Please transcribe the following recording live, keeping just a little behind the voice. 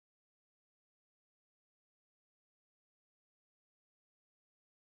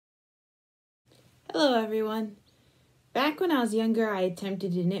Hello everyone. Back when I was younger, I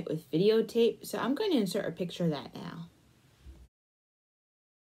attempted to knit with videotape, so I'm going to insert a picture of that now.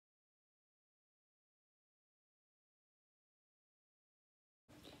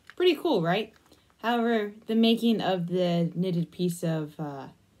 Pretty cool, right? However, the making of the knitted piece of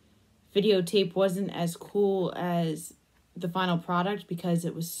videotape wasn't as cool as the final product because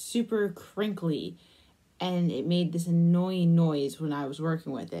it was super crinkly and it made this annoying noise when I was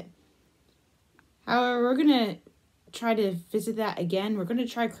working with it. However, we're going to try to visit that again. We're going to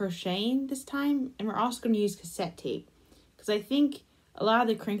try crocheting this time, and we're also going to use cassette tape because I think a lot of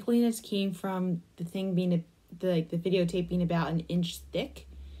the crinkliness came from the thing being the videotape being about an inch thick,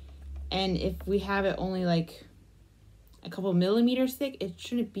 and if we have it only like a couple millimeters thick, it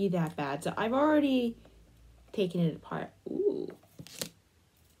shouldn't be that bad. So I've already taken it apart. Ooh.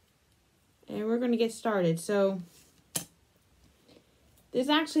 And we're going to get started. So there's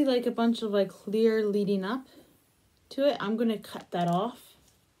actually like a bunch of like clear leading up to it. I'm going to cut that off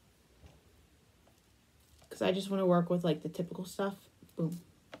because I just want to work with like the typical stuff. Boom.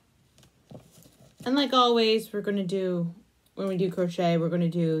 And like always, we're going to do, when we do crochet, we're going to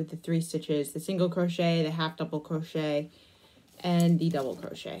do the 3 stitches, the single crochet, the half double crochet, and the double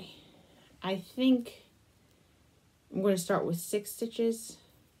crochet. I think I'm going to start with 6 stitches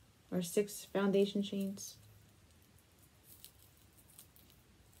or 6 foundation chains.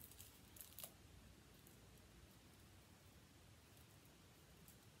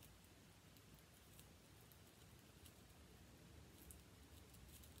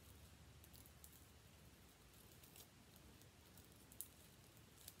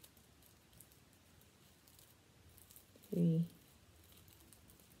 Three,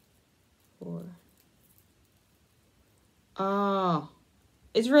 4. Oh,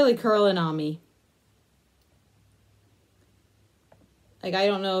 it's really curling on me. Like, I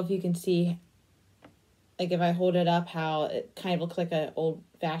don't know if you can see, like if I hold it up, how it kind of looks like an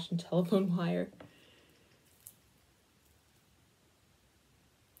old-fashioned telephone wire.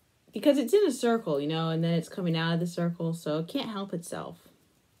 Because it's in a circle, you know, and then it's coming out of the circle, so it can't help itself.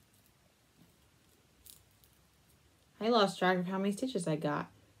 I lost track of how many stitches I got.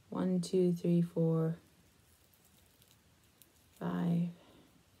 1, 2, 3, 4, 5,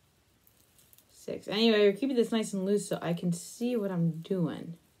 6. Anyway, we're keeping this nice and loose so I can see what I'm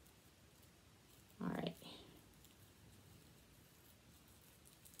doing. All right.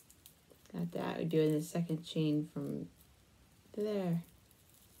 Got that. We're doing the second chain from there.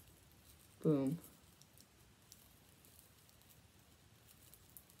 Boom.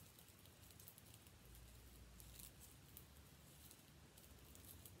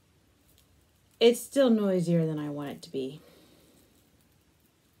 It's still noisier than I want it to be.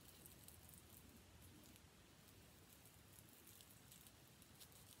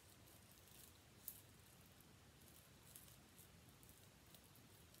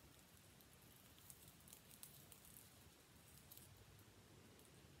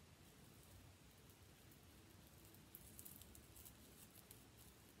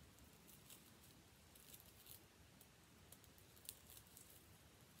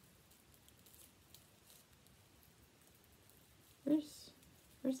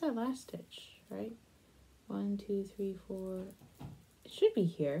 Where's that last stitch, right? 1, 2, 3, 4. It should be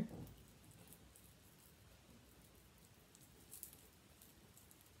here.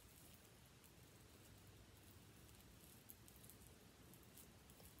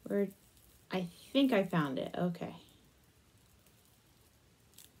 I think I found it. Okay.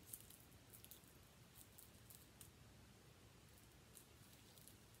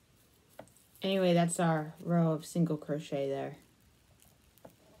 Anyway, that's our row of single crochet there.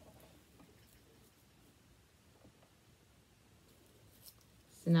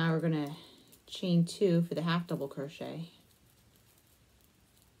 So now we're going to chain 2 for the half double crochet.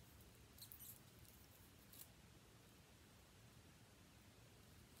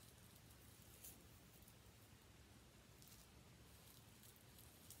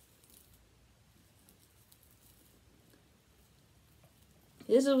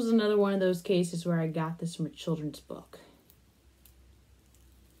 This was another one of those cases where I got this from a children's book.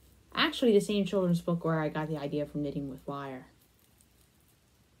 Actually, the same children's book where I got the idea from knitting with wire.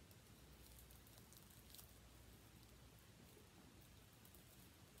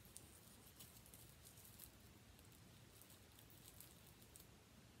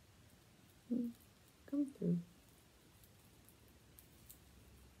 Come through.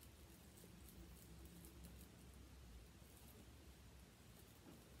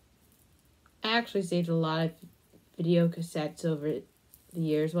 I actually saved a lot of video cassettes over the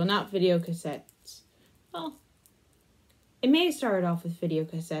years. Well, not video cassettes. Well, It may have started off with video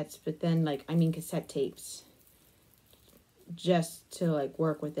cassettes, but then, like, I mean cassette tapes. Just to, like,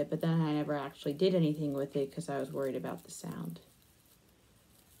 work with it, but then I never actually did anything with it because I was worried about the sound.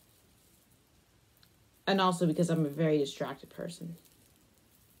 And also because I'm a very distracted person.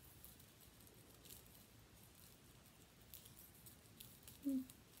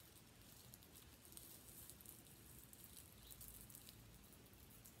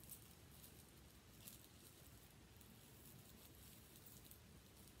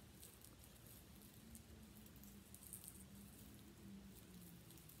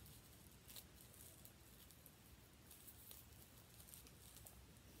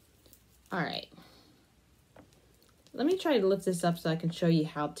 Alright. Let me try to lift this up so I can show you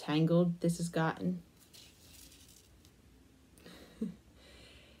how tangled this has gotten.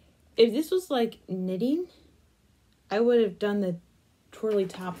 If this was like knitting, I would have done the twirly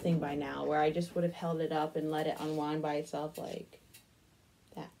top thing by now, where I just would have held it up and let it unwind by itself like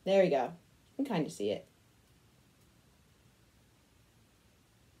that. There we go. You can kind of see it.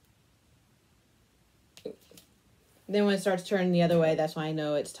 Then when it starts turning the other way, that's when I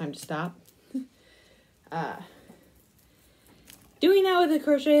know it's time to stop. Doing that with a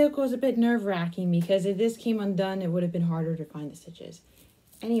crochet hook was a bit nerve-wracking because if this came undone, it would have been harder to find the stitches.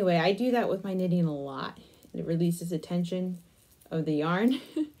 Anyway, I do that with my knitting a lot. It releases the tension of the yarn.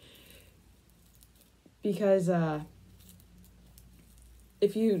 Because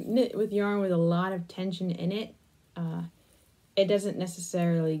if you knit with yarn with a lot of tension in it, it doesn't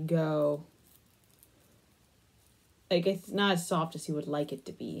necessarily go... Like, it's not as soft as you would like it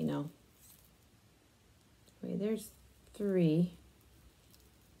to be, you know? Wait, there's 3.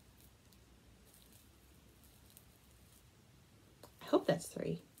 I hope that's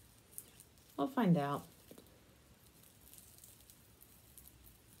 3. I'll find out.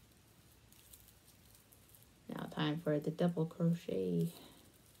 Now time for the double crochet.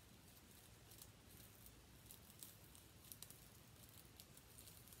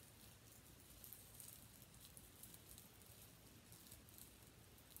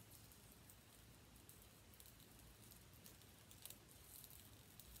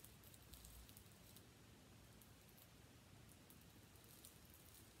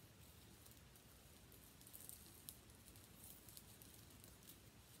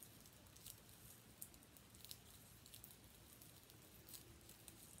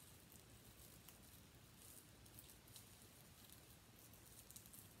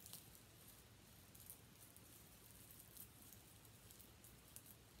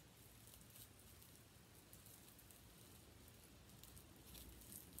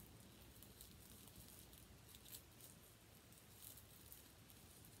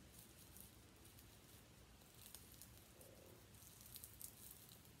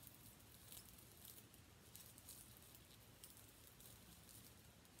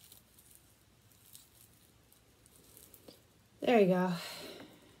 There you go.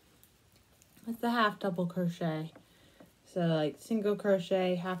 That's the half double crochet. So like single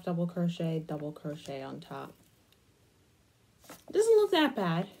crochet, half double crochet, double crochet on top. It doesn't look that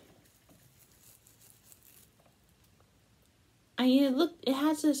bad. I mean, it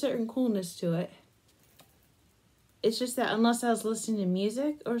has a certain coolness to it. It's just that unless I was listening to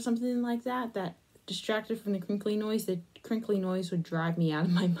music or something like that, that distracted from the crinkly noise would drive me out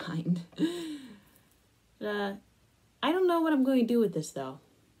of my mind. I don't know what I'm going to do with this, though.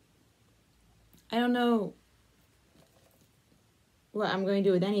 I don't know what I'm going to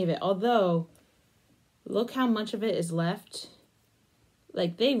do with any of it. Although, look how much of it is left.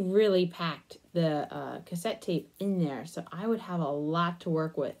 Like, they really packed the cassette tape in there. So I would have a lot to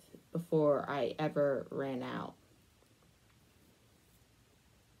work with before I ever ran out.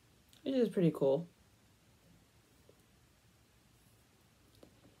 Which is pretty cool.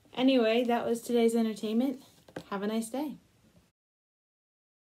 Anyway, that was today's entertainment. Have a nice day.